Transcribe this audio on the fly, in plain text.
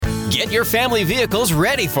Get your family vehicles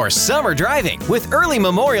ready for summer driving with early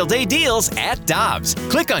Memorial Day deals at Dobbs.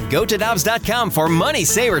 Click on GoToDobbs.com for money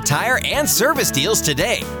saver tire and service deals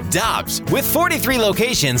today. Dobbs, with 43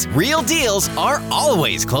 locations, real deals are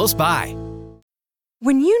always close by.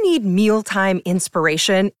 When you need mealtime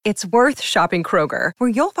inspiration, it's worth shopping Kroger, where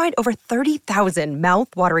you'll find over 30,000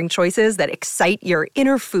 mouth-watering choices that excite your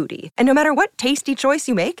inner foodie. And no matter what tasty choice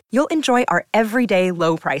you make, you'll enjoy our everyday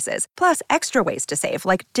low prices, plus extra ways to save,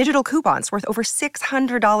 like digital coupons worth over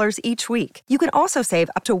 $600 each week. You can also save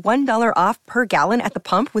up to $1 off per gallon at the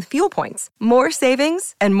pump with fuel points. More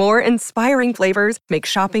savings and more inspiring flavors make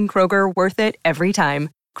shopping Kroger worth it every time.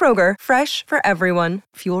 Kroger, fresh for everyone.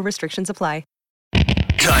 Fuel restrictions apply.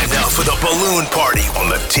 Time now for the balloon party on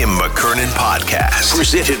the Tim McKernan podcast.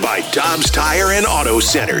 Presented by Dobbs Tire and Auto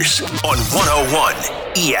Centers on 101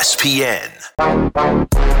 ESPN.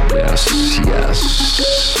 Yes.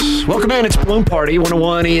 Welcome in. It's Balloon Party,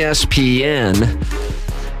 101 ESPN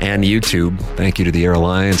and YouTube. Thank you to the Air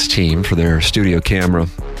Alliance team for their studio camera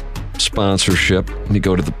sponsorship. You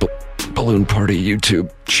go to the Balloon Party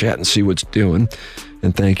YouTube chat and see what's doing.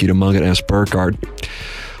 And thank you to Mugget S. Burkhardt,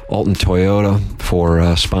 Alton Toyota, for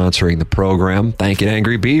sponsoring the program. Thank you to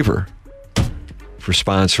Angry Beaver for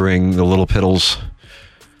sponsoring the Little Piddles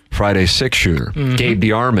Friday six-shooter. Mm-hmm. Gabe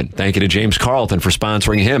DeArmond, thank you to James Carlton for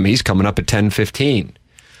sponsoring him. He's coming up at 10:15.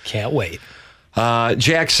 Can't wait.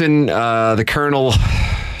 Jackson, the Colonel,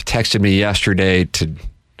 texted me yesterday to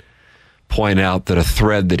point out that a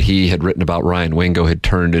thread that he had written about Ryan Wingo had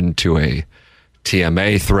turned into a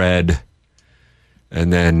TMA thread,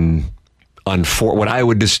 and then what I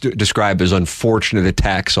would describe as unfortunate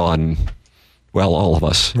attacks on, well, all of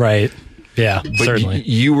us. Right. Yeah, but certainly.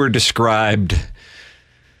 You were described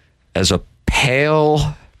as a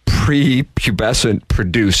pale, prepubescent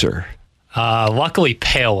producer. Luckily,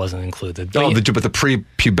 pale wasn't included. But the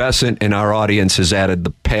prepubescent in our audience has added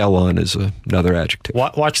the pale on as another adjective.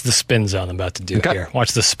 Watch the spin zone I'm about to do here.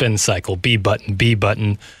 Watch the spin cycle. B button, B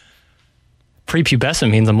button.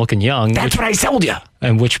 Prepubescent means I'm looking young. That's what I told you.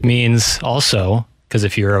 And which means also, because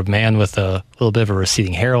if you're a man with a little bit of a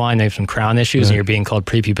receding hairline, maybe some crown issues, and you're being called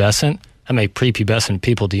prepubescent, how many prepubescent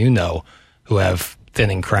people do you know who have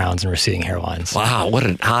thinning crowns and receding hairlines? Wow, what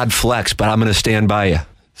an odd flex, but I'm going to stand by you.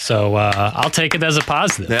 So I'll take it as a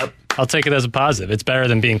positive. Yep. I'll take it as a positive. It's better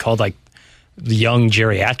than being called like the young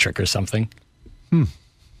geriatric or something.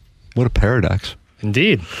 What a paradox.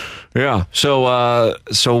 Indeed. Yeah. So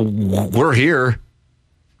we're here.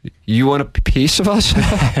 You want a piece of us?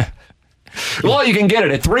 Well, you can get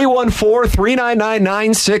it at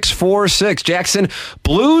 314-399-9646. Jackson,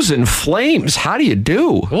 Blues and Flames. How do you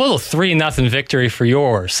do? A little 3-0 victory for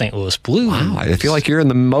your St. Louis Blues. Wow, I feel like you're in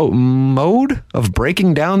the mode of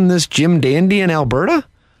breaking down this Jim Dandy in Alberta?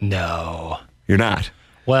 No. You're not?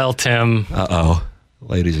 Well, Tim. Uh-oh.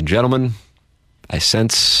 Ladies and gentlemen, I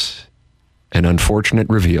sense an unfortunate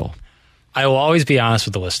reveal. I will always be honest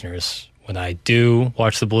with the listeners when I do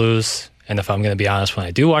watch the Blues, and if I'm going to be honest when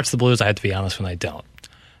I do watch the Blues, I have to be honest when I don't.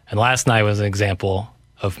 And last night was an example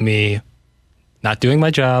of me not doing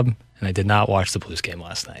my job, and I did not watch the Blues game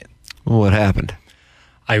last night. Well, what happened?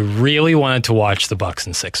 I really wanted to watch the Bucks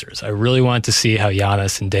and Sixers. I really wanted to see how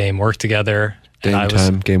Giannis and Dame work together. Dame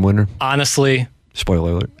time, game winner? Honestly,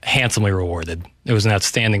 spoiler alert, handsomely rewarded. It was an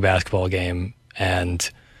outstanding basketball game,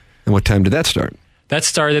 and what time did that start? That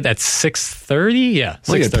started at 6:30. Yeah,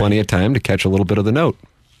 well, you had plenty of time to catch a little bit of the note.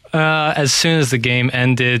 As soon as the game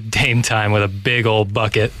ended, Dame time with a big old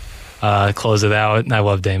bucket, close it out. And I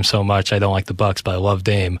love Dame so much. I don't like the Bucks, but I love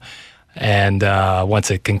Dame. And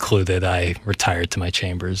once it concluded, I retired to my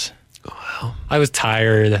chambers. Wow. I was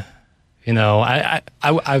tired. You know,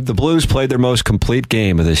 the Blues played their most complete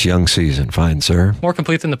game of this young season. Fine, sir. More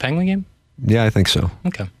complete than the Penguin game? Yeah, I think so.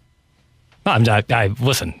 Okay. No,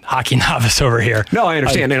 listen, hockey novice over here. No, I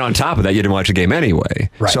understand. And on top of that, you didn't watch the game anyway.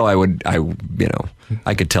 Right. So I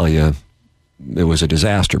could tell you it was a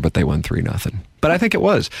disaster, but they won 3-0. But I think it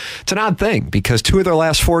was. It's an odd thing because 2 of their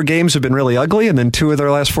last 4 games have been really ugly, and then 2 of their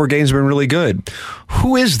last 4 games have been really good.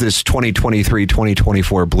 Who is this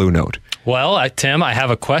 2023-2024 Blue Note? Well, Tim, I have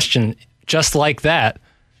a question just like that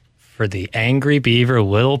for the Angry Beaver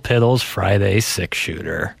Little Piddles Friday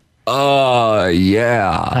six-shooter.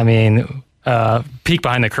 Yeah. I mean, peek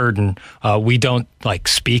behind the curtain. We don't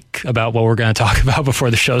speak about what we're going to talk about before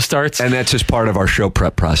the show starts. And that's just part of our show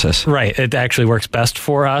prep process. Right. It actually works best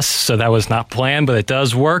for us. So that was not planned, but it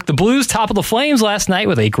does work. The Blues toppled the Flames last night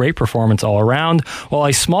with a great performance all around. While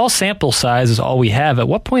a small sample size is all we have, at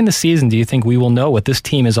what point in the season do you think we will know what this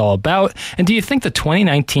team is all about? And do you think the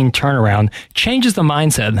 2019 turnaround changes the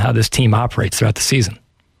mindset and how this team operates throughout the season?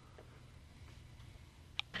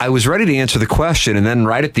 I was ready to answer the question, and then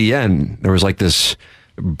right at the end, there was like this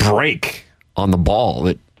break on the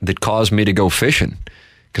ball that caused me to go fishing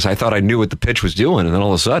because I thought I knew what the pitch was doing, and then all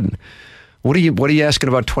of a sudden, what are you asking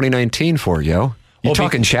about 2019 for, yo? You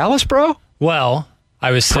talking Chalice, bro? Well, I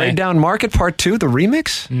was saying... Trade Down Market Part 2, the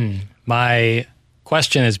remix? My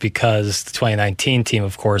question is because the 2019 team,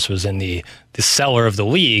 of course, was in the cellar of the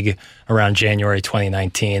league around January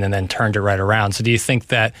 2019 and then turned it right around. So do you think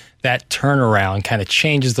that turnaround kind of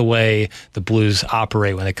changes the way the Blues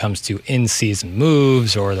operate when it comes to in-season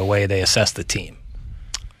moves or the way they assess the team?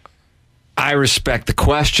 I respect the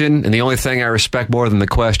question, and the only thing I respect more than the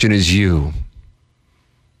question is you.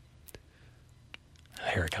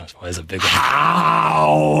 Here it comes. Boy, it's a big one.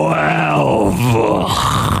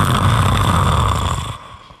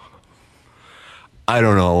 I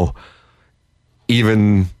don't know.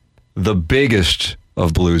 Even the biggest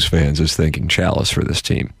of Blues fans is thinking Chalice for this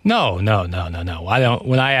team. No. I don't.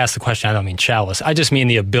 When I ask the question, I don't mean Chalice. I just mean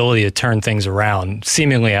the ability to turn things around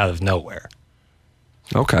seemingly out of nowhere.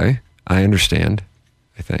 Okay, I understand.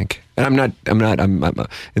 I think, and I'm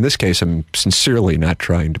in this case, I'm sincerely not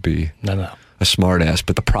trying to be a smart ass,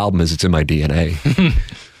 but the problem is it's in my DNA.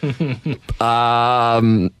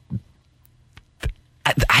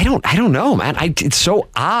 I don't know, man. It's so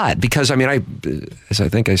odd because as I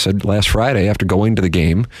think I said last Friday after going to the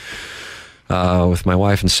game with my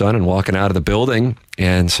wife and son and walking out of the building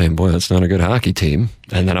and saying, "Boy, that's not a good hockey team."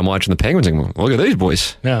 And then I'm watching the Penguins and going, "Look at these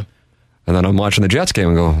boys." Yeah. And then I'm watching the Jets game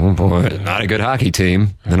and go, "Oh boy, not a good hockey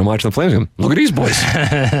team." And then I'm watching the Flames and go, "Look at these boys."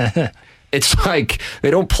 It's like they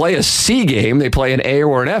don't play a C game; they play an A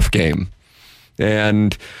or an F game.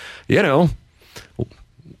 And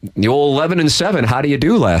the old 11-7, how do you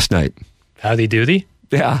do last night? Howdy doody?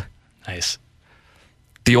 Yeah. Nice.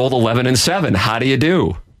 The old 11-7, how do you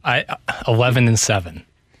do? 11-7.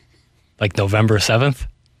 Like November 7th?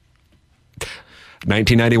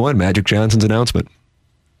 1991, Magic Johnson's announcement.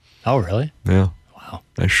 Oh, really? Yeah. Wow.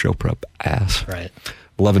 Nice show prep ass. Right.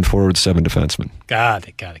 11 forwards, 7 defensemen. Got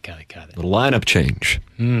it. The lineup change.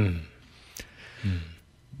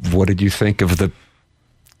 What did you think of the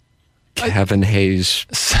Kevin Hayes?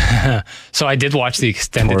 So I did watch the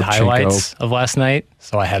extended highlights of last night,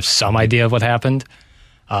 so I have some idea of what happened.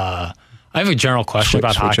 I have a general question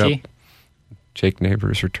about hockey. Up. Jake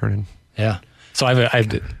Neighbors returning. Yeah. So I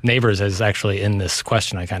have Neighbors is actually in this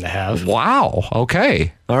question I kind of have. Wow.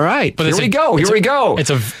 Okay. All right. But Here we go.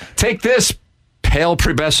 Take this, pale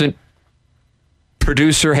pubescent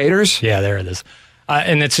producer haters. Yeah, there it is.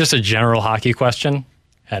 And it's just a general hockey question,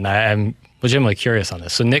 and I'm legitimately curious on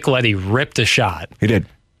this. So Nick Leddy ripped a shot. He did.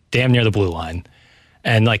 Damn near the blue line.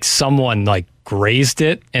 And someone grazed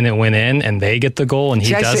it and it went in and they get the goal and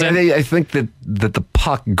he doesn't. I think that the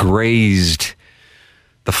puck grazed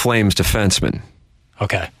the Flames defenseman.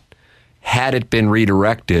 Okay. Had it been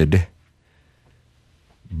redirected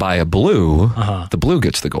by a blue, the blue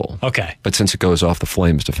gets the goal. Okay. But since it goes off the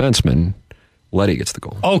Flames defenseman, Leddy gets the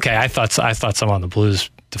goal. Okay. I thought someone on the Blues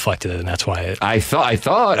deflected it, and that's why I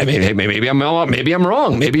thought. I mean, maybe I'm wrong.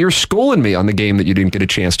 Maybe you're schooling me on the game that you didn't get a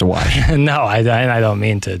chance to watch. No, I don't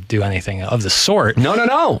mean to do anything of the sort.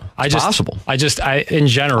 No. It's possible. In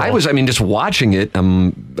general. Just watching it,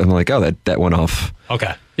 I'm like, oh, that went off.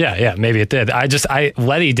 Okay. Yeah, maybe it did.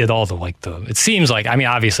 Leddy did all it seems like,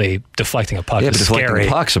 obviously deflecting a puck is deflecting scary. A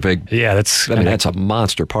puck's a big, that's a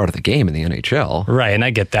monster part of the game in the NHL. Right, and I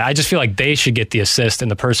get that. I just feel like they should get the assist and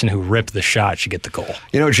the person who ripped the shot should get the goal.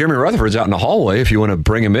 Jeremy Rutherford's out in the hallway if you want to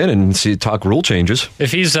bring him in and talk rule changes.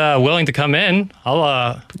 If he's willing to come in,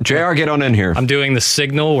 I'll... JR, get on in here. I'm doing the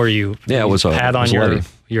signal where you pat on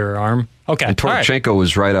your arm. Okay, and Torchenko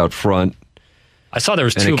was right out front. I saw there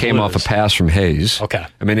was two and it came Blues. off a pass from Hayes. Okay.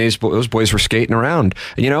 Those boys were skating around.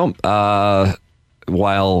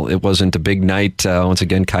 While it wasn't a big night, once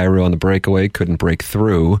again, Cairo on the breakaway couldn't break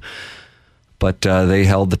through. But they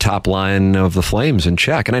held the top line of the Flames in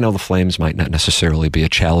check. And I know the Flames might not necessarily be a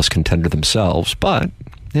Chalice contender themselves, but,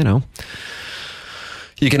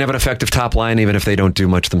 you can have an effective top line even if they don't do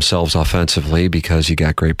much themselves offensively because you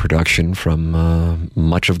got great production from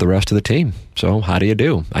much of the rest of the team. So how do you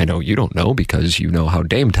do? I know you don't know because you know how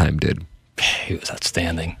Dame Time did. He was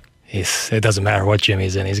outstanding. It doesn't matter what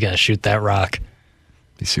Jimmy's in. He's going to shoot that rock.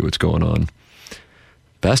 You see what's going on.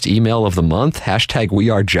 Best email of the month,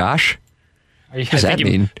 #WeAreJosh. What does that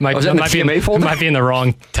mean? Might be in the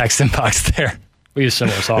wrong text inbox there. We use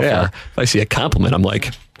similar software. Yeah. If I see a compliment, I'm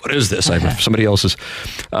like, what is this? I have somebody else's.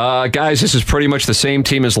 Guys, this is pretty much the same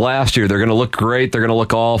team as last year. They're going to look great. They're going to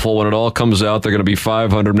look awful. When it all comes out, they're going to be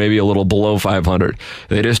 500, maybe a little below 500.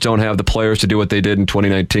 They just don't have the players to do what they did in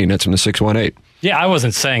 2019. That's from the 618. Yeah, I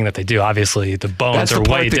wasn't saying that they do. Obviously, the bones That's are the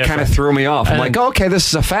part way that different. kind of threw me off. I'm like, okay, this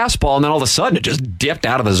is a fastball, and then all of a sudden it just dipped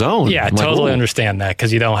out of the zone. Yeah, I I'm like, totally whoa. understand that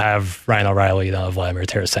because you don't have Ryan O'Reilly, you don't have Vladimir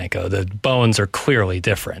Tarasenko. The bones are clearly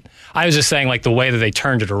different. I was just saying, like, the way that they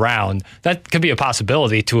turned it around, that could be a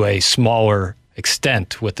possibility to a smaller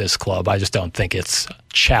extent with this club. I just don't think it's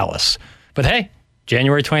Chalice. But hey,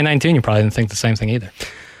 January 2019, you probably didn't think the same thing either.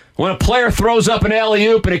 When a player throws up an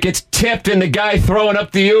alley-oop and it gets tipped and the guy throwing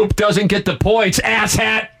up the oop doesn't get the points,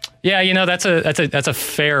 asshat. Yeah, that's a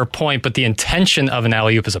fair point, but the intention of an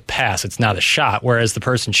alley-oop is a pass. It's not a shot, whereas the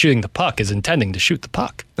person shooting the puck is intending to shoot the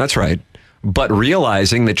puck. That's right. But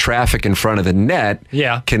realizing that traffic in front of the net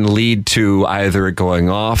can lead to either it going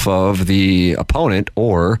off of the opponent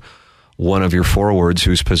or one of your forwards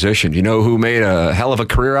who's positioned. You know who made a hell of a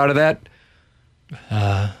career out of that?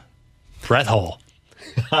 Brett Hull.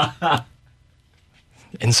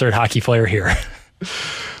 Insert hockey player here.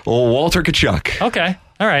 Well, Walter Tkachuk. Okay.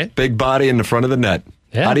 All right. Big body in the front of the net.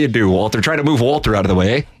 Yeah. How do you do, Walter? Try to move Walter out of the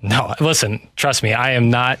way, eh? No, listen, trust me, I am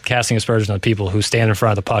not casting aspersions on people who stand in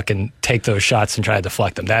front of the puck and take those shots and try to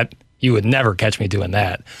deflect them. That you would never catch me doing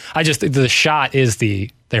that. I just the shot is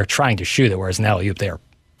they're trying to shoot it, whereas an alley-oop they are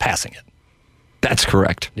passing it. That's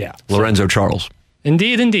correct. Yeah. Lorenzo Charles.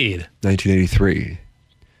 Indeed. 1983.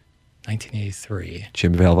 1983.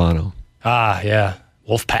 Jim Valvano. Ah, yeah.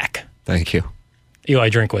 Wolfpack. Thank you. Eli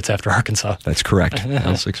Drinkwitz after Arkansas. That's correct.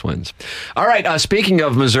 L6 wins. All right. Speaking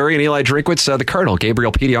of Missouri and Eli Drinkwitz, the Colonel,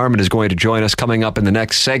 Gabriel P.D. Armand, is going to join us coming up in the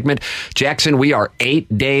next segment. Jackson, we are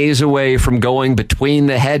 8 days away from going between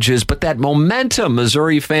the hedges, but that momentum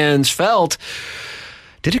Missouri fans felt,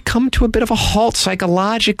 did it come to a bit of a halt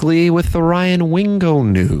psychologically with the Ryan Wingo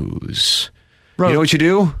news? You know what you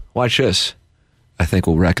do? Watch this. I think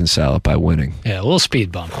we'll reconcile it by winning. Yeah, a little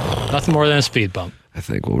speed bump. Nothing more than a speed bump. I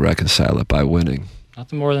think we'll reconcile it by winning.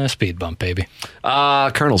 Nothing more than a speed bump, baby.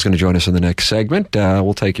 Colonel's going to join us in the next segment.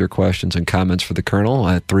 We'll take your questions and comments for the Colonel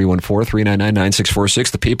at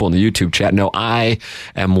 314-399-9646. The people in the YouTube chat know I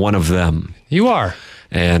am one of them. You are.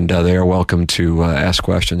 And they are welcome to ask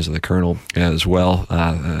questions of the Colonel as well.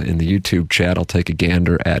 In the YouTube chat, I'll take a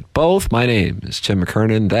gander at both. My name is Tim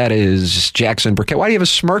McKernan. That is Jackson Burkett. Why do you have a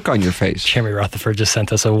smirk on your face? Jimmy Rutherford just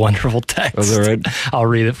sent us a wonderful text. Oh, is that right? I'll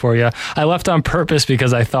read it for you. I left on purpose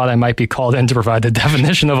because I thought I might be called in to provide the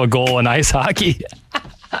definition of a goal in ice hockey.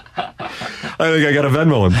 I think I got a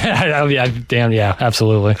Venmo him. Yeah,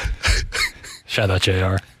 absolutely. Shout out,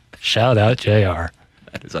 JR. Shout out, JR.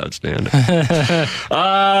 That is outstanding.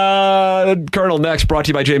 Colonel, next, brought to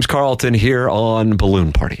you by James Carlton here on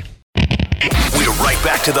Balloon Party. We're right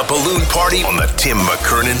back to the Balloon Party on the Tim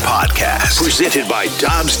McKernan Podcast. Presented by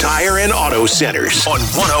Dobbs Tire and Auto Centers on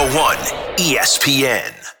 101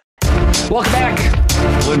 ESPN. Welcome back.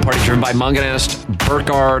 Balloon Party driven by Munganast,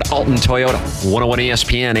 Burkhardt, Alton Toyota, 101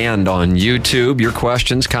 ESPN, and on YouTube. Your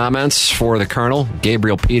questions, comments for the Colonel,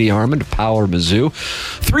 Gabriel P.D. Armand, Power Mizzou.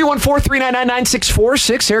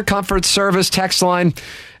 314-399-9646, Air Comfort Service text line.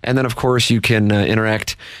 And then, of course, you can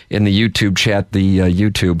interact in the YouTube chat. The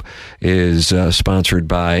YouTube is sponsored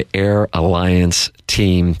by Air Alliance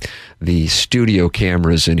Team. The studio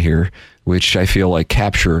cameras in here, which I feel like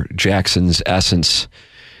capture Jackson's essence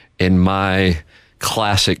in my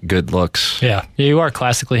classic good looks. Yeah, you are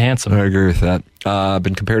classically handsome. I agree with that.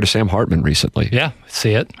 Been compared to Sam Hartman recently. Yeah,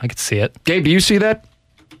 see it. I could see it. Gabe, do you see that?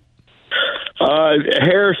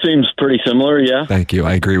 Hair seems pretty similar, yeah. Thank you.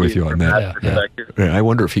 I agree with you on that. Yeah. I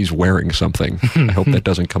wonder if he's wearing something. I hope that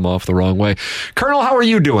doesn't come off the wrong way. Colonel, how are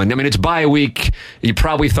you doing? I mean, it's bye week. You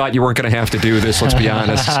probably thought you weren't going to have to do this, let's be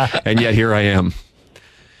honest. And yet here I am.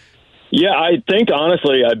 Yeah, I think,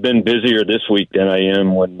 honestly, I've been busier this week than I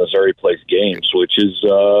am when Missouri plays games, which is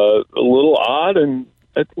a little odd, and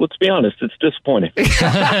let's be honest, it's disappointing.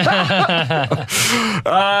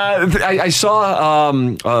 I saw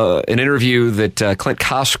an interview that Clint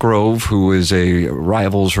Cosgrove, who is a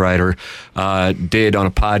Rivals writer, did on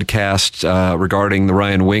a podcast regarding the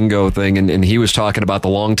Ryan Wingo thing, and he was talking about the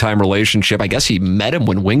long-time relationship. I guess he met him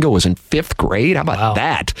when Wingo was in 5th grade. How about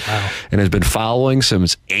that? Wow. And has been following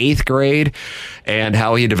since 8th grade, and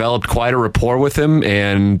how he developed quite a rapport with him.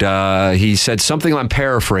 And he said something, I'm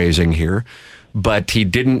paraphrasing here, but he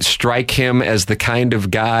didn't strike him as the kind of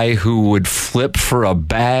guy who would flip for a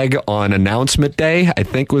bag on announcement day, I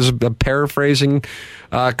think was paraphrasing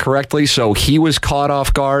correctly. So he was caught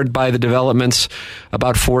off guard by the developments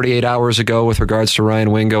about 48 hours ago with regards to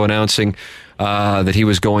Ryan Wingo announcing that he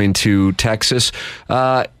was going to Texas.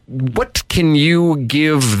 What can you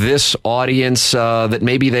give this audience that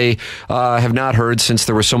maybe they have not heard since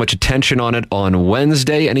there was so much attention on it on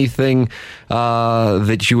Wednesday? Anything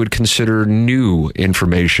that you would consider new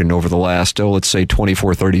information over the last, let's say,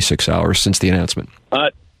 24, 36 hours since the announcement?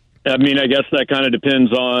 I mean, I guess that kind of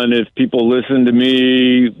depends on if people listened to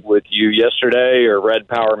me with you yesterday or read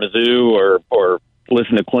Power Mizzou or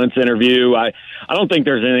listened to Clint's interview. I don't think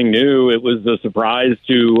there's anything new. It was a surprise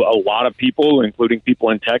to a lot of people, including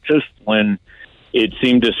people in Texas, when it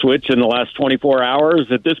seemed to switch in the last 24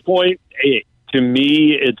 hours. At this point, to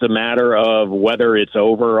me, it's a matter of whether it's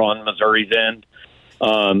over on Missouri's end.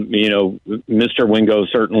 Mr. Wingo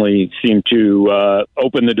certainly seemed to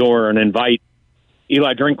open the door and invite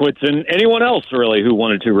Eli Drinkwitz and anyone else really who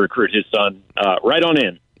wanted to recruit his son right on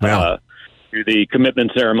in to the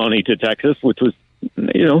commitment ceremony to Texas, which was,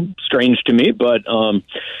 strange to me, but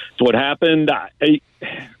it's what happened.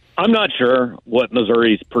 I'm not sure what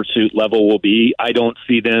Missouri's pursuit level will be. I don't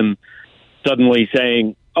see them suddenly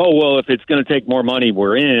saying, oh, well, if it's going to take more money,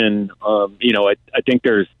 we're in. I think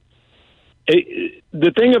there's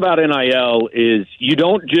the thing about NIL is you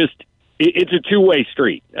don't just, it's a two-way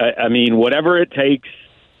street. I mean, whatever it takes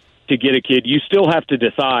to get a kid, you still have to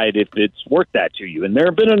decide if it's worth that to you. And there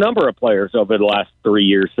have been a number of players over the last 3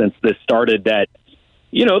 years since this started that,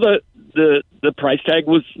 the price tag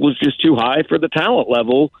was just too high for the talent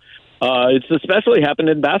level. It's especially happened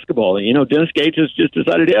in basketball. Dennis Gates has just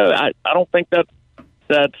decided, I don't think that's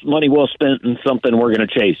money well spent and something we're going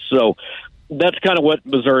to chase. So that's kind of what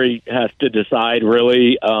Missouri has to decide,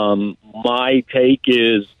 really. My take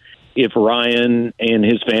is, if Ryan and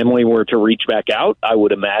his family were to reach back out, I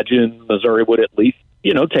would imagine Missouri would at least,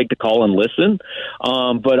 take the call and listen.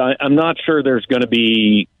 But I'm not sure there's going to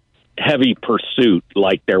be heavy pursuit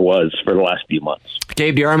like there was for the last few months.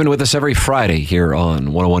 Gabe DeArmond with us every Friday here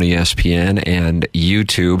on 101 ESPN and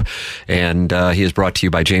YouTube. And he is brought to you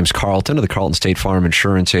by James Carlton of the Carlton State Farm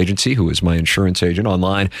Insurance Agency, who is my insurance agent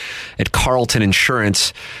online at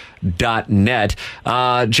carltoninsurance.net.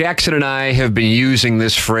 Jackson and I have been using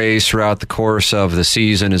this phrase throughout the course of the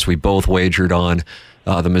season as we both wagered on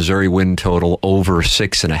the Missouri win total over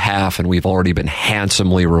 6.5, and we've already been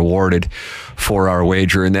handsomely rewarded for our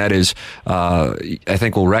wager, and that is, I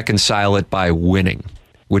think we'll reconcile it by winning,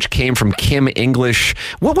 which came from Kim English.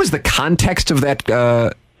 What was the context of that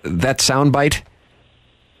soundbite?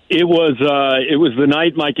 It was the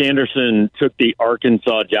night Mike Anderson took the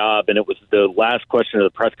Arkansas job, and it was the last question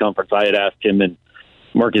of the press conference. I had asked him and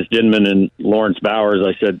Marcus Denman and Lawrence Bowers,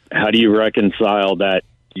 I said, how do you reconcile that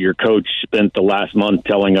your coach spent the last month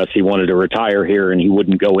telling us he wanted to retire here and he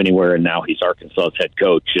wouldn't go anywhere, and now he's Arkansas's head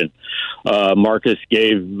coach? And Marcus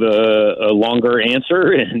gave a longer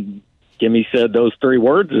answer, and Kimmy said those three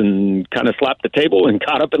words and kind of slapped the table and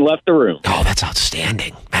got up and left the room. Oh, that's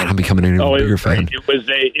outstanding. Man, I'm becoming an even bigger fan.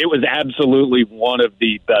 It was absolutely one of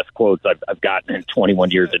the best quotes I've gotten in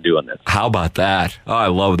 21 years of doing this. How about that? Oh, I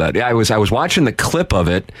love that. Yeah, I was watching the clip of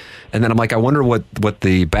it, and then I'm like, I wonder what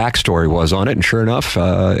the backstory was on it. And sure enough,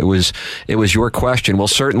 it was your question. Well,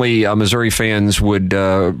 certainly Missouri fans would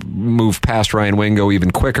move past Ryan Wingo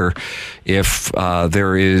even quicker if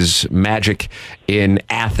there is magic in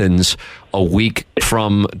Athens a week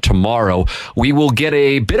from tomorrow. We will get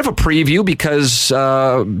a bit of a preview because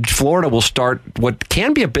Florida will start what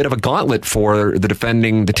can be a bit of a gauntlet for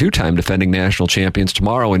the two-time defending national champions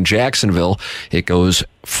tomorrow in Jacksonville. It goes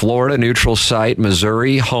Florida neutral site,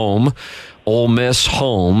 Missouri home, Ole Miss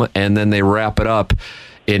home, and then they wrap it up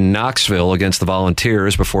in Knoxville against the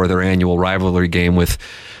Volunteers before their annual rivalry game with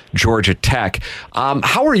Georgia Tech.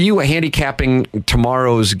 How are you handicapping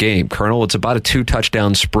tomorrow's game, Colonel? It's about a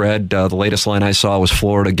 2-touchdown spread. The latest line I saw was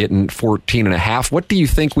Florida getting 14.5. What do you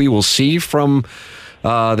think we will see from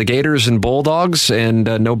the Gators and Bulldogs, and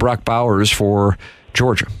no Brock Bowers for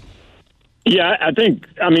Georgia? Yeah,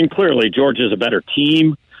 clearly Georgia's a better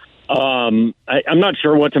team. I'm not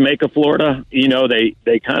sure what to make of Florida.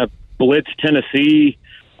 They kind of blitzed Tennessee.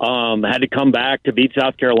 Had to come back to beat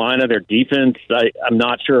South Carolina. Their defense, I'm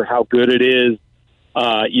not sure how good it is.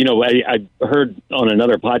 I heard on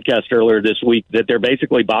another podcast earlier this week that they're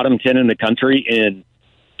basically bottom 10 in the country in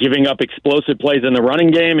giving up explosive plays in the running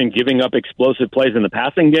game and giving up explosive plays in the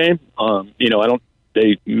passing game.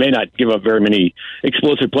 They may not give up very many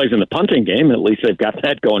explosive plays in the punting game. At least they've got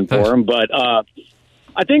that going for them. But I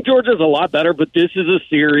think Georgia's a lot better, but this is a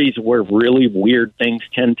series where really weird things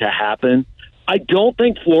tend to happen. I don't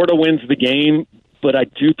think Florida wins the game, but I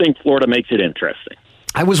do think Florida makes it interesting.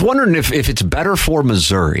 I was wondering if it's better for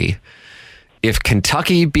Missouri if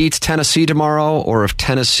Kentucky beats Tennessee tomorrow, or if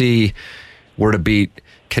Tennessee were to beat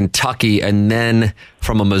Kentucky, and then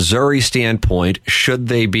from a Missouri standpoint, should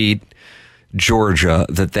they beat Georgia,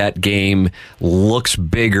 that game looks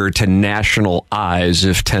bigger to national eyes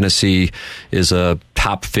if Tennessee is a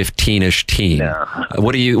top 15-ish team. Yeah.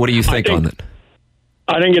 What do you think on that?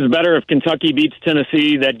 I think it's better if Kentucky beats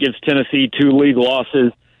Tennessee. That gives Tennessee 2 league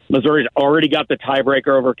losses. Missouri's already got the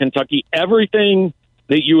tiebreaker over Kentucky. Everything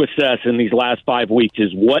that you assess in these last 5 weeks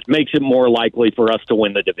is what makes it more likely for us to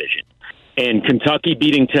win the division. And Kentucky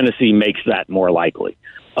beating Tennessee makes that more likely.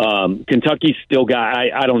 Kentucky's still got,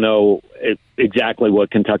 I don't know exactly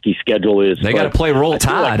what Kentucky's schedule is. They got to play Roll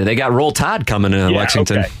Tide. They got Roll Tide coming in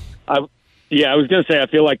Lexington. Okay. I was going to say, I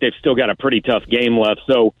feel like they've still got a pretty tough game left.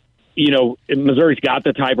 So, Missouri's got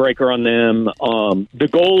the tiebreaker on them. The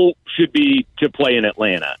goal should be to play in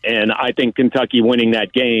Atlanta. And I think Kentucky winning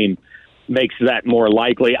that game makes that more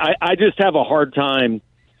likely. I just have a hard time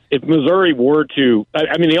if Missouri were to,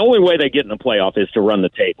 the only way they get in the playoff is to run the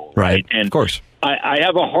table. Right. And of course. I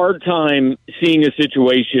have a hard time seeing a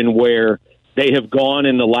situation where they have gone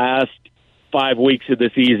in the last 5 weeks of the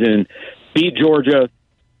season, beat Georgia,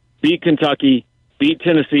 beat Kentucky, beat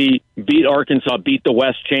Tennessee, beat Arkansas, beat the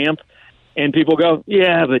West champ, and people go,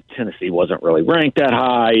 yeah, but Tennessee wasn't really ranked that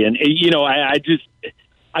high. And,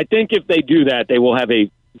 I think if they do that, they will have a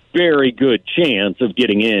very good chance of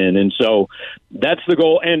getting in. And so that's the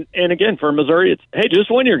goal. And again, for Missouri, it's, hey, just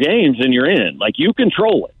win your games and you're in. Like, you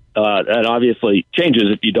control it. That obviously changes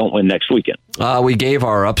if you don't win next weekend. We gave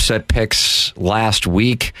our upset picks last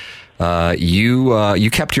week. You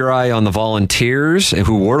kept your eye on the Volunteers,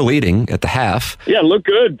 who were leading at the half. Yeah, it looked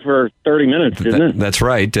good for 30 minutes, didn't it? That's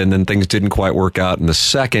right, and then things didn't quite work out in the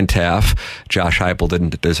second half. Josh Heupel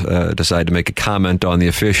didn't decide to make a comment on the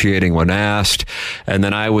officiating when asked, and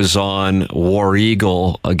then I was on War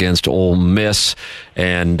Eagle against Ole Miss,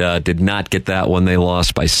 and did not get that one. They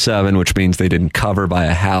lost by 7, which means they didn't cover by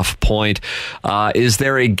a half point. Is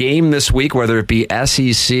there a game this week, whether it be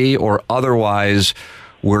SEC or otherwise,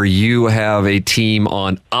 where you have a team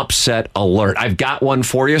on upset alert? I've got one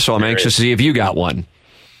for you, so I'm anxious to see if you got one.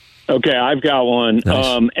 Okay, I've got one.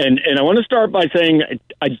 Nice. And I want to start by saying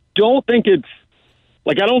I don't think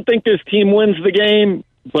this team wins the game,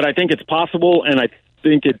 but I think it's possible, and I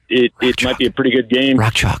think it might be a pretty good game.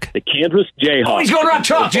 Rock Chalk. The Kansas Jayhawks. Oh, he's going Rock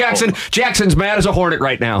Chalk, Jackson. Jackson's mad as a hornet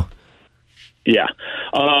right now. Yeah.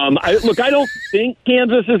 I don't think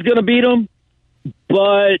Kansas is going to beat them,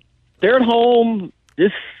 but they're at home.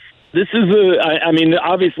 This is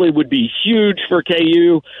obviously would be huge for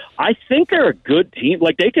KU. I think they're a good team.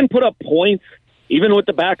 Like, they can put up points even with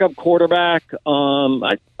the backup quarterback. I'm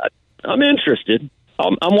interested.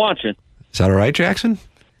 I'm watching. Is that all right, Jackson?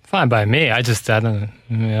 Fine by me. I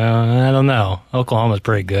don't know. Oklahoma's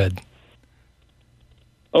pretty good.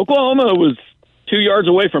 Oklahoma was 2 yards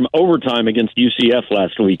away from overtime against UCF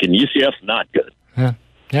last week, and UCF's not good.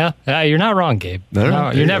 Yeah, you're not wrong, Gabe.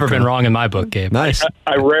 You've never been wrong in my book, Gabe. Nice.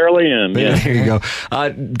 I rarely am. Yeah. There you go.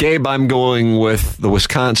 Gabe, I'm going with the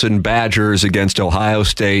Wisconsin Badgers against Ohio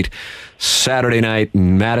State Saturday night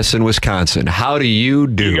in Madison, Wisconsin. How do you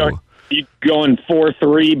do? You going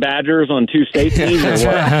 4-3 Badgers on 2 safeties? That's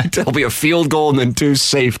right. It'll be a field goal and then 2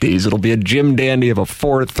 safeties. It'll be a Jim Dandy of a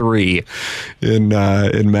 4-3 in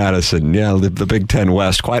Madison. Yeah, the Big Ten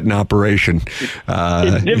West, quite an operation.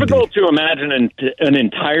 It's difficult to imagine an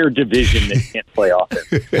entire division that can't play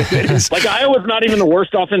offense. Like, Iowa's not even the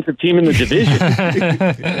worst offensive team in the division.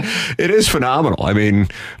 It is phenomenal. I mean,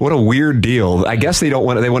 what a weird deal. I guess they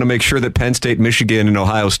want to make sure that Penn State, Michigan, and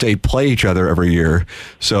Ohio State play each other every year,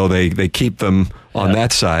 so they keep them on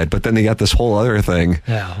that side, but then they got this whole other thing.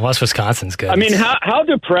 Yeah, West Wisconsin's good. I mean, how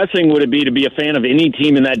depressing would it be to be a fan of any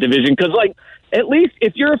team in that division? Because, like, at least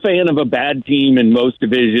if you're a fan of a bad team in most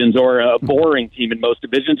divisions or a boring team in most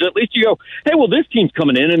divisions, at least you go, hey, well, this team's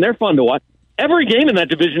coming in and they're fun to watch. Every game in that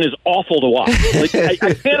division is awful to watch. Like,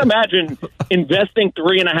 I can't imagine investing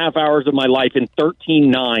 3.5 hours of my life in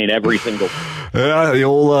 13-9 every single week. Yeah, the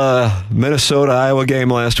old Minnesota-Iowa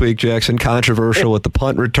game last week, Jackson, controversial with the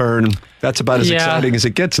punt return. That's about as exciting as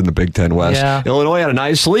it gets in the Big Ten West. Yeah. Illinois had a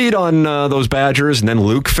nice lead on those Badgers, and then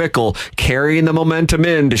Luke Fickell carrying the momentum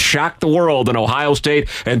in to shock the world in Ohio State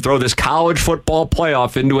and throw this college football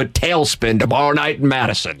playoff into a tailspin tomorrow night in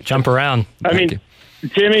Madison. Jump around. I mean,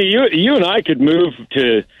 Timmy, you and I could move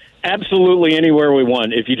to absolutely anywhere we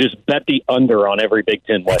want if you just bet the under on every Big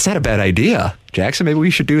Ten West. That's not a bad idea, Jackson. Maybe we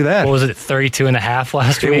should do that. What was it, 32.5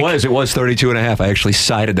 last week? It was 32.5. I actually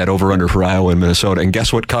sided that over-under for Iowa and Minnesota, and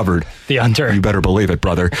guess what covered? The under. You better believe it,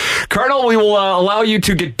 brother. Colonel, we will allow you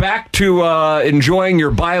to get back to enjoying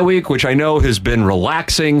your bye week, which I know has been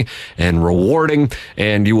relaxing and rewarding,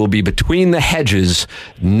 and you will be between the hedges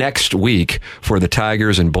next week for the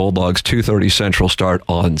Tigers and Bulldogs, 2:30 Central start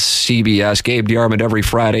on CBS. Gabe DeArmond every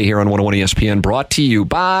Friday here on 101 ESPN, brought to you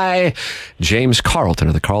by James Carlton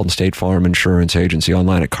of the Carlton State Farm Insurance Agency,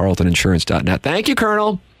 online at carltoninsurance.net. Thank you,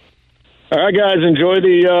 Colonel. All right, guys, enjoy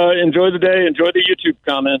the day, enjoy the YouTube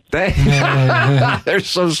comments. They're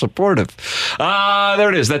so supportive. There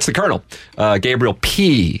it is. That's the Colonel. Gabriel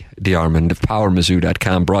P. DeArmond of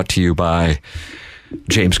PowerMizzou.com, brought to you by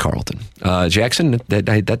James Carlton. Jackson,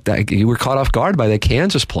 you were caught off guard by that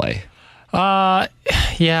Kansas play. Yeah,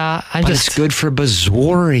 it's good for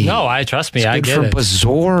Bazzori. No, trust me, I get it. It's good for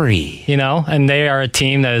Bazzori. You know, and they are a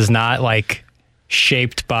team that is not like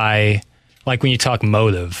shaped by, like when you talk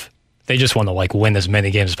motive, they just want to like win as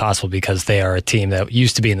many games as possible because they are a team that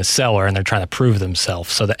used to be in the cellar and they're trying to prove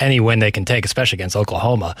themselves so that any win they can take, especially against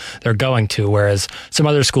Oklahoma, they're going to. Whereas some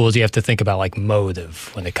other schools, you have to think about like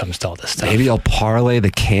motive when it comes to all this stuff. Maybe I'll parlay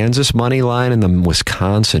the Kansas money line and the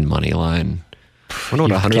Wisconsin money line. I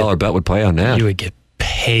wonder what a $100 bet would play on that. You would get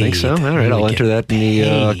paid. Think so? All right, I'll enter that in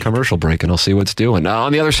the commercial break, and I'll see what's doing.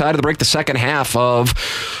 On the other side of the break, the second half of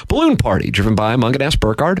Balloon Party, driven by Munganess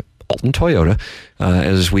Burkhardt, Alton Toyota,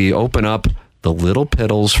 as we open up the Little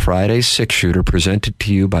Piddles Friday six-shooter presented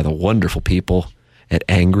to you by the wonderful people at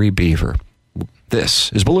Angry Beaver.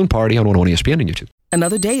 This is Balloon Party on 101 ESPN and YouTube.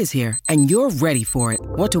 Another day is here, and you're ready for it.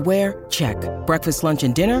 What to wear? Check. Breakfast, lunch,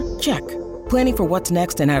 and dinner? Check. Planning for what's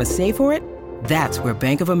next and how to save for it? That's where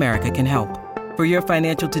Bank of America can help. For your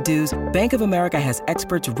financial to-dos, Bank of America has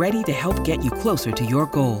experts ready to help get you closer to your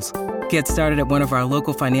goals. Get started at one of our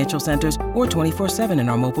local financial centers or 24/7 in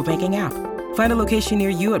our mobile banking app. Find a location near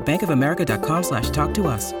you at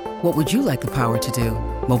bankofamerica.com/talktous. What would you like the power to do?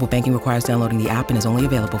 Mobile banking requires downloading the app and is only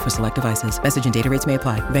available for select devices. Message and data rates may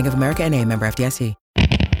apply. Bank of America NA, member FDIC.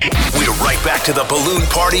 We're right back to the Balloon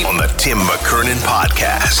Party on the Tim McKernan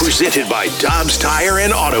Podcast. Presented by Dobbs Tire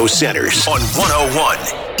and Auto Centers on 101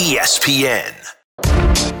 ESPN.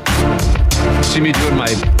 See me doing my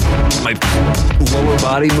lower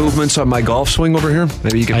body movements on my golf swing over here?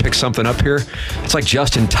 Maybe you can pick something up here. It's like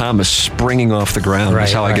Justin Thomas springing off the ground.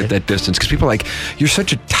 That's how I get that distance. Because people are like, you're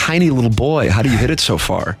such a tiny little boy. How do you hit it so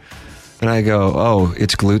far? And I go, oh,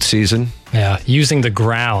 it's glute season. Yeah, using the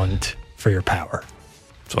ground for your power.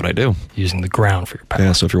 That's what I do. Using the ground for your power.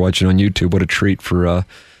 Yeah, so if you're watching on YouTube, what a treat for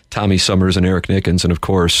Tommy Summers and Eric Nickens. And, of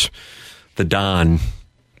course, the Don,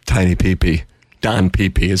 Tiny Pee-Pee. Don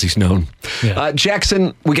Pee-Pee, as he's known. Yeah.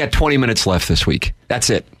 Jackson, we got 20 minutes left this week. That's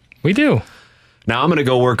it. We do. Now, I'm going to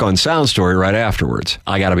go work on Sound Story right afterwards.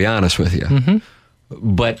 I got to be honest with you. Mm-hmm.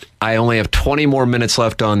 But I only have 20 more minutes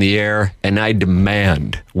left on the air, and I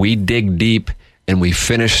demand we dig deep and we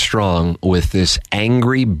finish strong with this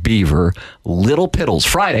Angry Beaver Little Piddles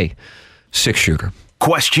Friday six-shooter.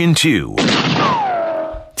 Question 2.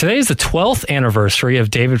 Today is the 12th anniversary of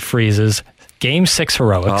David Freese's Game 6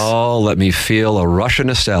 heroics. Oh, let me feel a rush of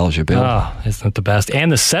nostalgia, Bill. Oh, isn't it the best?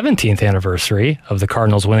 And the 17th anniversary of the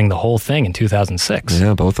Cardinals winning the whole thing in 2006.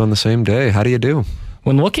 Yeah, both on the same day. How do you do?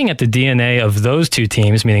 When looking at the DNA of those two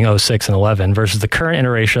teams, meaning 06 and 11, versus the current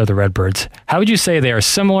iteration of the Redbirds, how would you say they are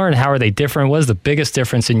similar and how are they different? What is the biggest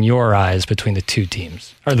difference in your eyes between the two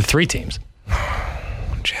teams, or the three teams?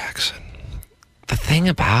 Jackson. The thing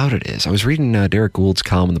about it is, I was reading Derek Gould's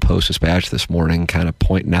column in the Post-Dispatch this morning, kind of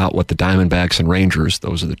pointing out what the Diamondbacks and Rangers,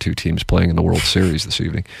 those are the two teams playing in the World Series this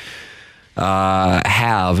evening,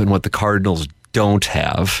 have and what the Cardinals don't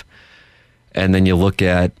have. And then you look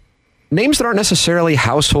at names that aren't necessarily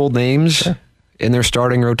household names in their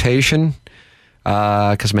starting rotation,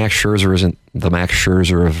 because Max Scherzer isn't the Max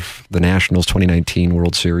Scherzer of the Nationals 2019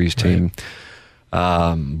 World Series team. Right.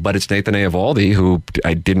 But it's Nathan Eovaldi, who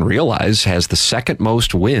I didn't realize has the second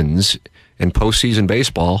most wins in postseason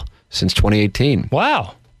baseball since 2018.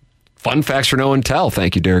 Wow. Fun facts for no one tell.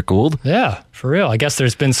 Thank you, Derek Gould. Yeah, for real. I guess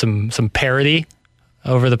there's been some parity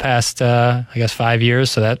over the past, 5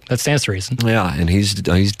 years, so that stands to reason. Yeah, and he's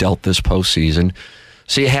dealt this postseason.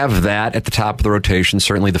 So you have that at the top of the rotation.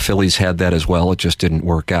 Certainly the Phillies had that as well. It just didn't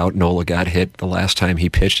work out. Nola got hit the last time he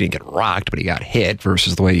pitched. He didn't get rocked, but he got hit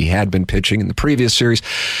versus the way he had been pitching in the previous series.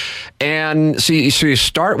 And so you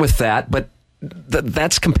start with that, but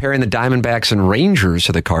that's comparing the Diamondbacks and Rangers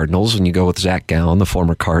to the Cardinals, and you go with Zach Gallen, the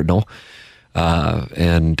former Cardinal,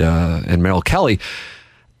 and Merrill Kelly.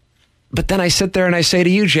 But then I sit there and I say to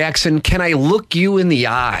you, Jackson, can I look you in the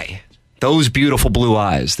eye? Those beautiful blue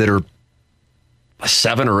eyes that are a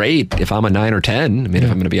 7 or 8 if I'm a 9 or 10. I mean,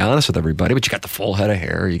 if I'm going to be honest with everybody, but you got the full head of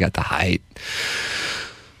hair, you got the height.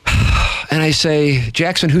 And I say,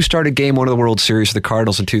 Jackson, who started game 1 of the World Series for the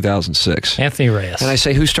Cardinals in 2006? Anthony Reyes. And I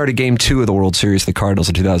say, who started game 2 of the World Series for the Cardinals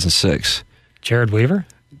in 2006? Jared Weaver?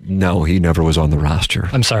 No, he never was on the roster.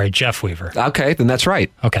 I'm sorry, Jeff Weaver. Okay, then that's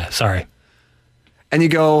right. Okay, sorry. And you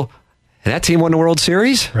go, and that team won the World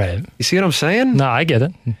Series? Right. You see what I'm saying? No, I get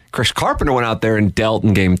it. Chris Carpenter went out there and dealt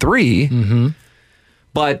in game 3. Mm-hmm.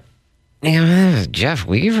 But Jeff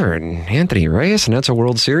Weaver and Anthony Reyes, and that's a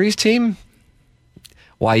World Series team?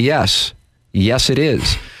 Why, yes. Yes, it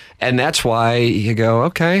is. And that's why you go,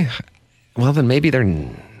 okay, well, then maybe they're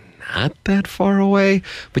not that far away,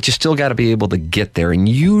 but you still got to be able to get there. And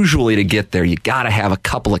usually to get there, you got to have a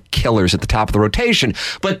couple of killers at the top of the rotation.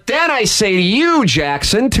 But then I say to you,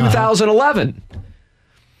 Jackson, 2011.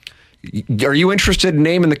 Are you interested in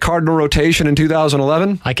naming the Cardinal rotation in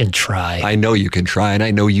 2011? I can try. I know you can try, and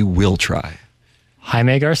I know you will try.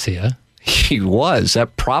 Jaime Garcia. He was.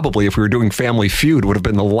 That probably, if we were doing Family Feud, would have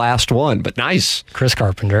been the last one, but nice. Chris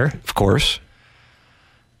Carpenter. Of course.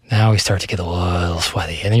 Now we start to get a little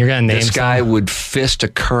sweaty. And then you're going to name this guy would fist a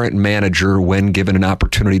current manager when given an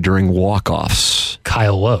opportunity during walk-offs.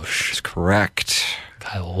 Kyle Loesch. That's correct.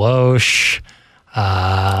 Kyle Loesch.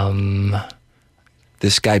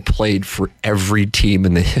 This guy played for every team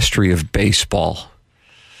in the history of baseball.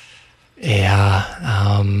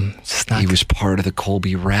 Yeah. He was part of the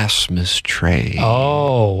Colby Rasmus trade.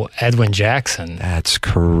 Oh, Edwin Jackson. That's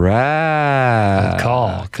correct.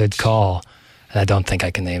 Good call. And I don't think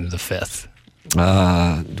I can name the 5th.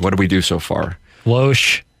 What did we do so far?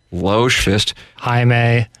 Loesch, fist.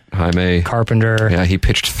 Jaime. Carpenter. Yeah, he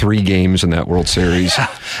pitched 3 games in that World Series.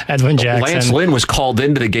 Edwin Jackson. Lance Lynn was called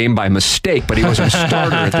into the game by mistake, but he wasn't a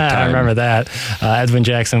starter at the time. I remember that. Edwin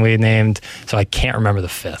Jackson we named, so I can't remember the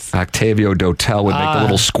 5th. Octavio Dotel would make the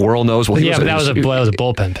little squirrel nose. Well, but that was a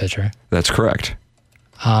bullpen pitcher. That's correct.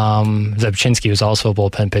 Zabchinski was also a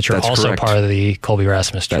bullpen pitcher, That's also correct. Part of the Colby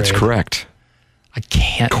Rasmus trade. That's correct. I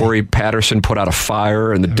can't. Corey Patterson put out a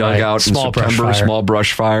fire in the dugout in September, small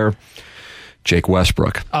brush fire. Jake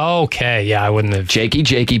Westbrook. Okay, yeah, I wouldn't have. Jakey,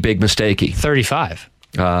 big mistakey. 35.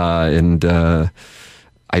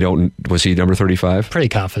 Was he number 35? Pretty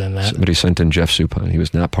confident in that. Somebody sent in Jeff Suppan. He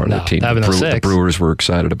was not part of that team. The Brewers were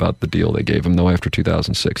excited about the deal they gave him, though, after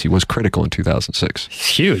 2006. He was critical in 2006.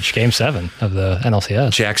 Huge. Game 7 of the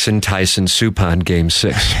NLCS. Jackson, Tyson, Suppan, Game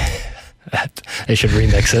 6. They should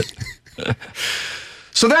remix it.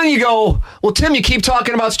 So then you go, well, Tim, you keep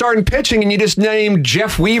talking about starting pitching, and you just named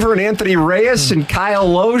Jeff Weaver and Anthony Reyes and Kyle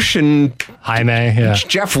Loesch and Jaime, yeah.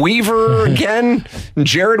 Jeff Weaver again, and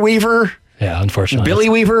Jared Weaver. Yeah, unfortunately. Billy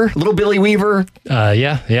Weaver, little Billy Weaver.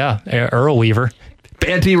 Yeah. Earl Weaver.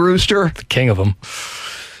 Banty Rooster. The king of them.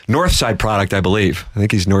 Northside product, I believe. I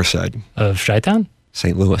think he's Northside. Of Chi-Town?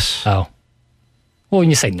 St. Louis. Oh. Well, when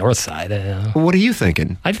you say Northside. Well, what are you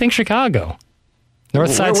thinking? I think Chicago.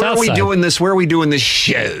 North side, Where south are we side. doing this? Where are we doing this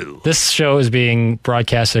show? This show is being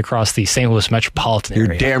broadcasted across the St. Louis metropolitan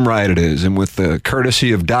area. You're damn right it is. And with the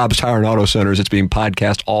courtesy of Dobbs Tire and Auto Centers, it's being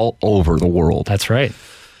podcast all over the world. That's right.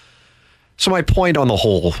 So my point on the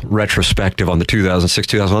whole retrospective on the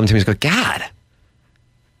 2006-2011 team is, God,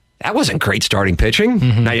 that wasn't great starting pitching.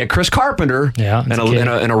 Mm-hmm. Now you had Chris Carpenter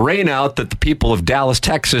and a rain out that the people of Dallas,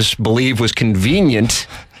 Texas believe was convenient,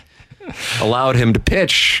 allowed him to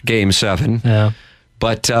pitch Game 7. Yeah.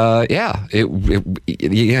 But, that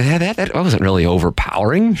wasn't really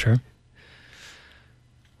overpowering. Sure.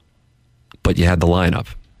 But you had the lineup.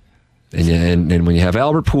 And when you have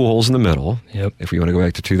Albert Pujols in the middle, if we want to go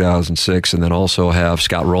back to 2006, and then also have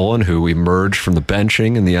Scott Rowland, who emerged from the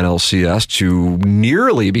benching in the NLCS to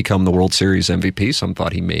nearly become the World Series MVP. Some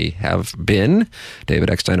thought he may have been. David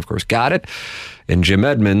Eckstein, of course, got it. And Jim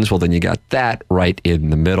Edmonds, well, then you got that right in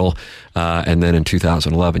the middle. And then in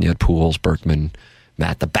 2011, you had Pujols, Berkman,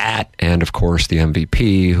 Matt the Bat, and, of course, the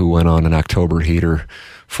MVP, who went on an October heater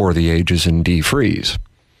for the ages in D. Freeze.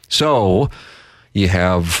 So you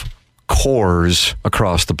have cores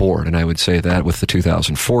across the board, and I would say that with the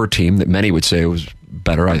 2004 team, that many would say was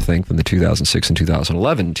better, I think, than the 2006 and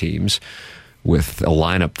 2011 teams, with a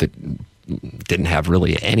lineup that didn't have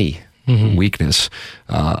really any weakness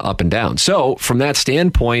up and down. So from that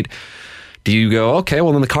standpoint, do you go, okay,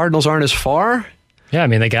 well, then the Cardinals aren't as far? Yeah, I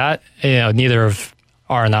mean, they got, neither of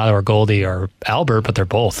Arenado or Goldie or Albert, but they're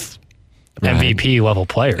both MVP level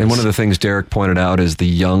players. And one of the things Derek pointed out is the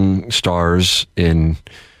young stars in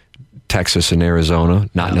Texas and Arizona,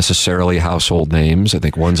 not necessarily household names. I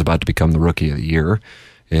think one's about to become the Rookie of the Year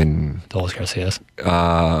in Dolis Garcias.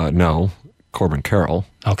 no, Corbin Carroll.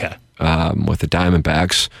 Okay. With the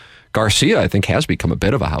Diamondbacks. Garcia, I think, has become a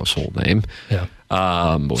bit of a household name. Yeah.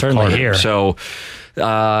 With Certainly Carter. here. So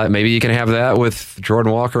maybe you can have that with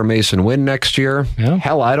Jordan Walker or Mason Wynn next year. Yeah.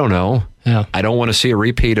 Hell, I don't know. Yeah. I don't want to see a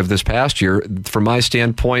repeat of this past year. From my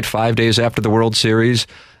standpoint, 5 days after the World Series,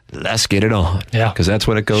 let's get it on. Yeah. Because that's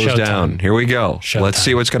when it goes Showtime. down. Here we go. Showtime. Let's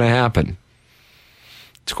see what's going to happen.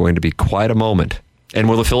 It's going to be quite a moment. And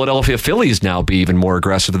will the Philadelphia Phillies now be even more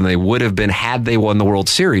aggressive than they would have been had they won the World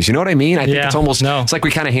Series? You know what I mean? I think it's almost, it's like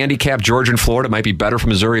we kind of handicapped Georgia and Florida. It might be better for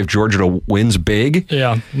Missouri if Georgia wins big.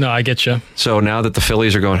 Yeah, no, I get you. So now that the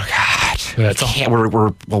Phillies are going, God, Yeah,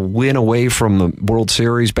 we're a win away from the World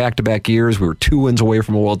Series back-to-back years. We were 2 wins away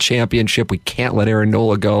from a World Championship. We can't let Aaron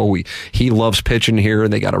Nola go. He loves pitching here,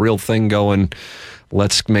 and they got a real thing going.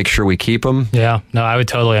 Let's make sure we keep them. Yeah, no, I would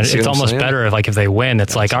totally. It's almost saying? better if they win.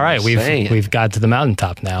 It's That's all right, what I'm saying. we've got to the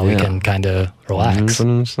mountaintop now. Yeah. We can kind of relax. That's what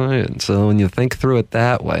I'm saying. So when you think through it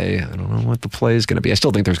that way, I don't know what the play is going to be. I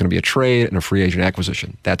still think there's going to be a trade and a free agent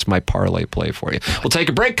acquisition. That's my parlay play for you. We'll take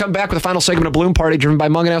a break, come back with the final segment of Balloon Party, driven by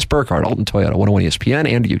Mung and S. Burkhardt, Alton Toyota, 101 ESPN,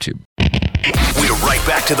 and YouTube. We're right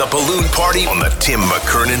back to the Balloon Party on the Tim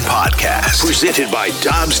McKernan Podcast. Presented by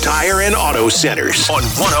Dobbs Tire and Auto Centers on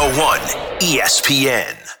 101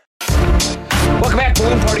 ESPN. Welcome back to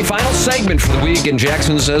Balloon Party, final segment for the week. And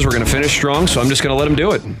Jackson says we're going to finish strong, so I'm just going to let him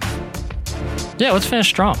do it. Yeah, let's finish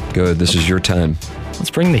strong. Good. This is your time. Let's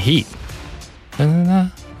bring the heat. Da-na-na,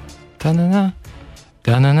 da-na-na,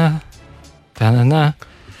 da-na-na, da-na-na.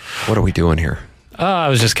 What are we doing here? I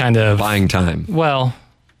was just kind of buying time. Well,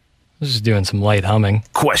 I was just doing some light humming.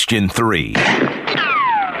 Question 3.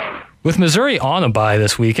 With Missouri on a bye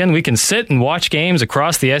this weekend, we can sit and watch games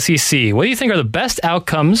across the SEC. What do you think are the best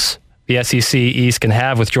outcomes the SEC East can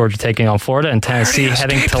have with Georgia taking on Florida and Tennessee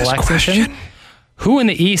heading to Lexington? Question. Who in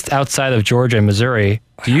the East outside of Georgia and Missouri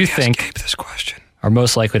do you think this question are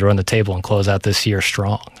most likely to run the table and close out this year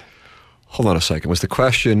strong? Hold on a second. Was the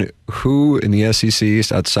question who in the SEC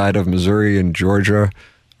East outside of Missouri and Georgia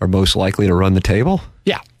are most likely to run the table?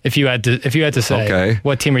 Yeah. If you had to say, Okay.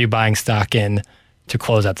 What team are you buying stock in to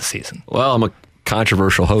close out the season? Well, I'm a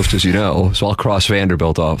controversial host, as you know, so I'll cross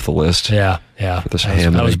Vanderbilt off the list. Yeah. With this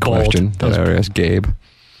ham-egg question that I already asked Gabe.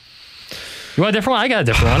 You want a different one? I got a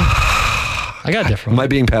different one. Am I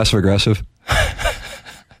being passive-aggressive?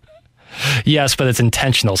 Yes, but it's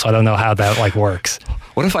intentional, so I don't know how that works.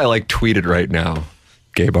 What if I tweeted right now?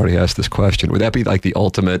 Gabe already asked this question. Would that be the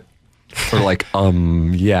ultimate, or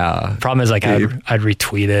yeah? Problem is I'd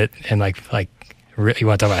retweet it and you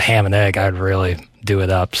want to talk about ham and egg, I'd really do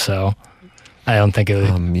it up. So I don't think it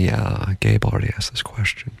would. Yeah. Gabe already asked this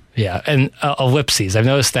question. Yeah, and ellipses. I've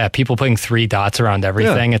noticed that people putting 3 dots around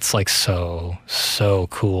everything. Yeah. It's so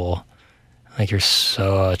cool. You're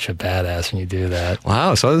such a badass when you do that.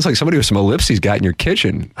 Wow, so it's like somebody with some ellipses got in your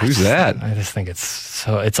kitchen. Who's that? I just think it's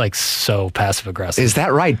so passive aggressive. Is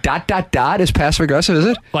that right? ... is passive aggressive, is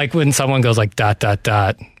it? When someone goes ...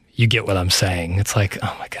 you get what I'm saying. It's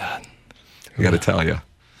oh my God. I got to tell you.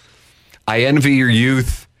 I envy your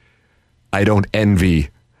youth. I don't envy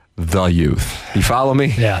the youth. You follow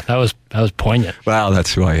me? Yeah, that was poignant. Well,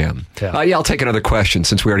 that's who I am. Yeah. I'll take another question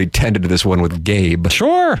since we already tended to this one with Gabe.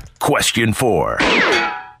 Sure. Question 4.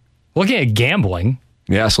 Looking at gambling.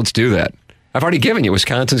 Yes, let's do that. I've already given you.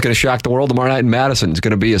 Wisconsin's going to shock the world tomorrow night in Madison. It's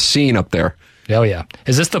going to be a scene up there. Oh, yeah.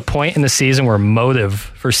 Is this the point in the season where motive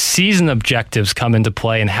for season objectives come into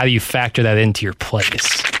play, and how do you factor that into your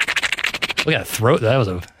plays? Look at that throat. That was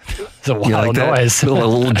a wild noise. A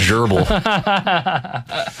little gerbil.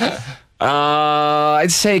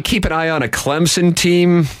 I'd say keep an eye on a Clemson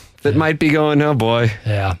team that might be going, oh boy.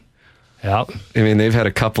 Yeah. Yeah. I mean, they've had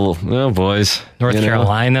a couple, boys. North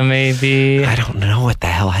Carolina, maybe. I don't know what the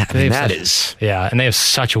hell happened. Yeah, and they have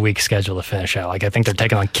such a weak schedule to finish out. I think they're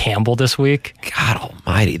taking on Campbell this week. God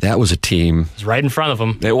almighty, that was a team. It was right in front of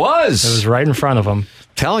them. It was right in front of them.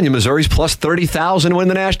 Telling you, Missouri's plus 30,000 to win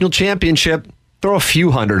the national championship. Throw a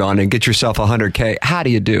few hundred on it and get yourself $100K. How do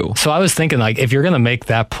you do? So I was thinking, if you're going to make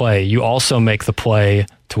that play, you also make the play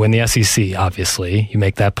to win the SEC, obviously. You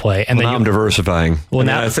make that play. And then I'm diversifying. Well,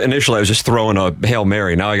 initially I was just throwing a Hail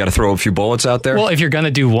Mary. Now I got to throw a few bullets out there. Well, if you're going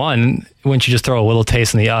to do one, wouldn't you just throw a little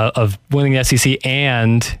taste in of winning the SEC?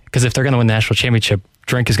 And because if they're going to win the national championship,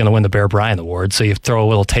 Drink is going to win the Bear Bryant Award. So you throw a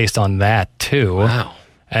little taste on that, too. Wow.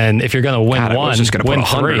 And if you're going to win one, I was just going to put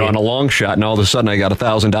 100 on a long shot, and all of a sudden I got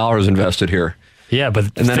 $1,000 invested here. Yeah, but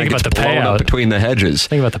and then think about the payout between the hedges.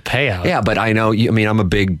 Think about the payout. Yeah, but I know. I'm a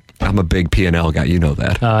big P&L guy. You know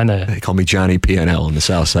that. Oh, I know. They call me Johnny P&L on the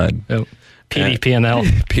South Side. Oh, PD P&L.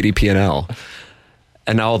 PD P&L.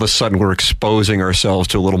 And now all of a sudden we're exposing ourselves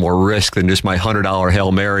to a little more risk than just my $100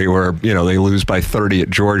 Hail Mary where, they lose by 30 at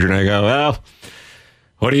Georgia. And I go, well,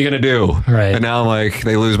 what are you going to do? Right. And now I'm like,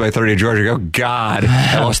 they lose by 30 at Georgia. I go, God,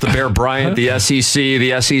 I lost the Bear Bryant, the SEC,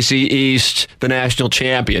 the SEC East, the national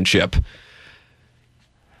championship.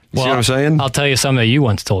 See what I'm saying? I'll tell you something that you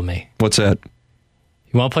once told me. What's that?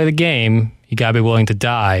 You want to play the game, you got to be willing to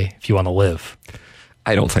die if you want to live.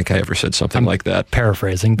 I don't think I ever said something like that.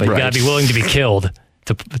 Paraphrasing, but you got to be willing to be killed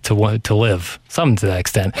to live. Something to that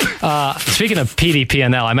extent. Speaking of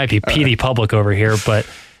PDPNL, I might be PD Public over here, but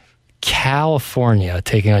California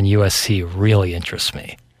taking on USC really interests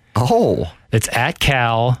me. Oh. It's at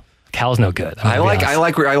Cal. Cal's no good. I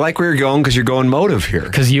like where you're going because you're going motive here.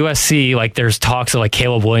 Because USC, there's talks of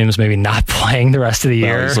Caleb Williams maybe not playing the rest of the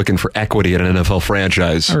year. He's looking for equity at an NFL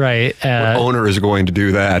franchise. Right. What owner is going to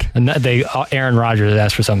do that? And Aaron Rodgers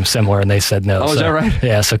asked for something similar, and they said no. Oh, is that right?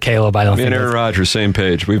 Yeah. So Caleb, I don't think. Me and Aaron Rodgers, same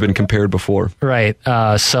page. We've been compared before. Right.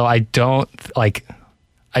 So I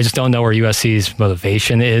just don't know where USC's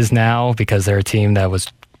motivation is now because they're a team that was,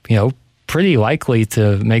 pretty likely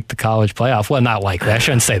to make the college playoff. Well, not likely. I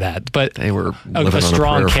shouldn't say that, but they were a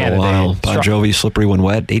strong candidate. Bon Jovi, slippery when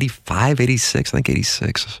wet, 85, 86, I think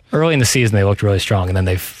 86. Early in the season, they looked really strong, and then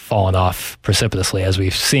they've fallen off precipitously, as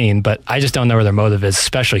we've seen. But I just don't know where their motive is,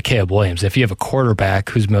 especially Caleb Williams. If you have a quarterback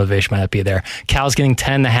whose motivation might not be there, Cal's getting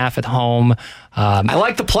 10.5 at home. I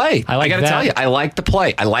like the play. I got to tell you, I like the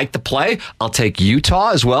play. I'll take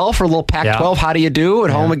Utah as well for a little Pac-12. Yeah. How do you do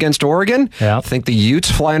at home against Oregon? Yeah. I think the Utes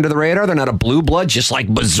fly under the radar. They're not a blue blood, just like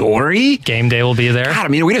Missouri. Game day will be there.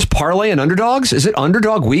 God, are we just parlaying underdogs? Is it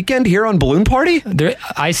underdog weekend here on Balloon Party?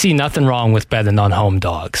 I see nothing wrong with betting on home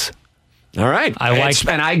dogs. All right.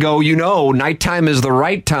 And I go, nighttime is the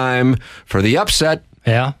right time for the upset.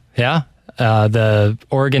 Yeah. The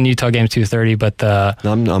Oregon-Utah game 2:30, but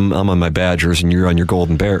I'm on my Badgers and you're on your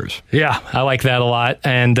Golden Bears. Yeah, I like that a lot.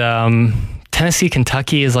 And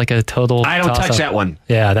Tennessee-Kentucky is like a total. I don't touch that one.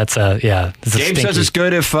 Yeah, that's Gabe says it's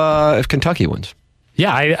good if Kentucky wins.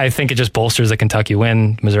 Yeah, I think it just bolsters the Kentucky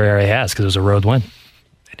win Missouri already has because it was a road win.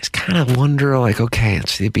 I just kind of wonder, okay,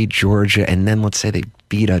 so they beat Georgia, and then let's say they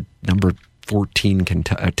beat a number 14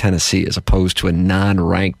 Tennessee as opposed to a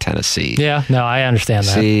non-ranked Tennessee. Yeah, no, I understand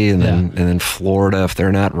that. And then Florida if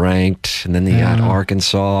they're not ranked, and then they got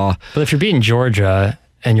Arkansas. But if you're beating Georgia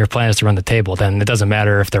and your plan is to run the table, then it doesn't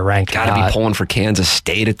matter if they're ranked. Got to be pulling for Kansas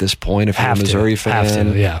State at this point if you're a Missouri fan.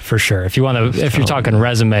 Have to, yeah, for sure. If you're talking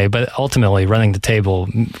resume, but ultimately running the table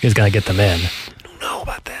is going to get them in. I don't know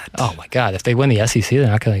about that. Oh my God! If they win the SEC, they're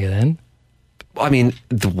not going to get in.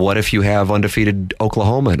 What if you have undefeated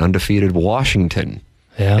Oklahoma and undefeated Washington?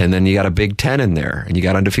 Yeah. And then you got a Big Ten in there, and you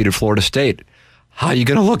got undefeated Florida State. How are you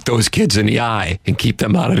going to look those kids in the eye and keep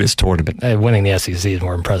them out of this tournament? Winning the SEC is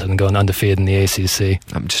more impressive than going undefeated in the ACC.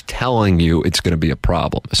 I'm just telling you it's going to be a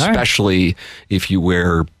problem, especially if you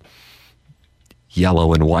wear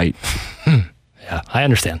yellow and white. Yeah, I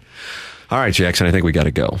understand. All right, Jackson, I think we got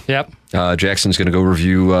to go. Yep. Jackson's going to go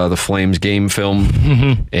review the Flames game film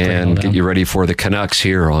and get you ready for the Canucks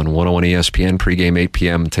here on 101 ESPN, pregame 8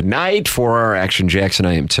 p.m. tonight. For our action, Jackson,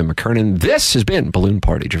 I am Tim McKernan. This has been Balloon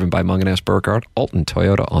Party, driven by Munganess Burkhardt, Alton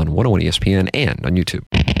Toyota on 101 ESPN and on YouTube.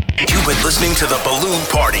 You've been listening to the Balloon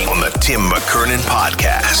Party on the Tim McKernan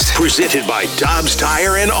Podcast, presented by Dobbs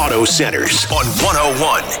Tire and Auto Centers on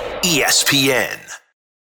 101 ESPN.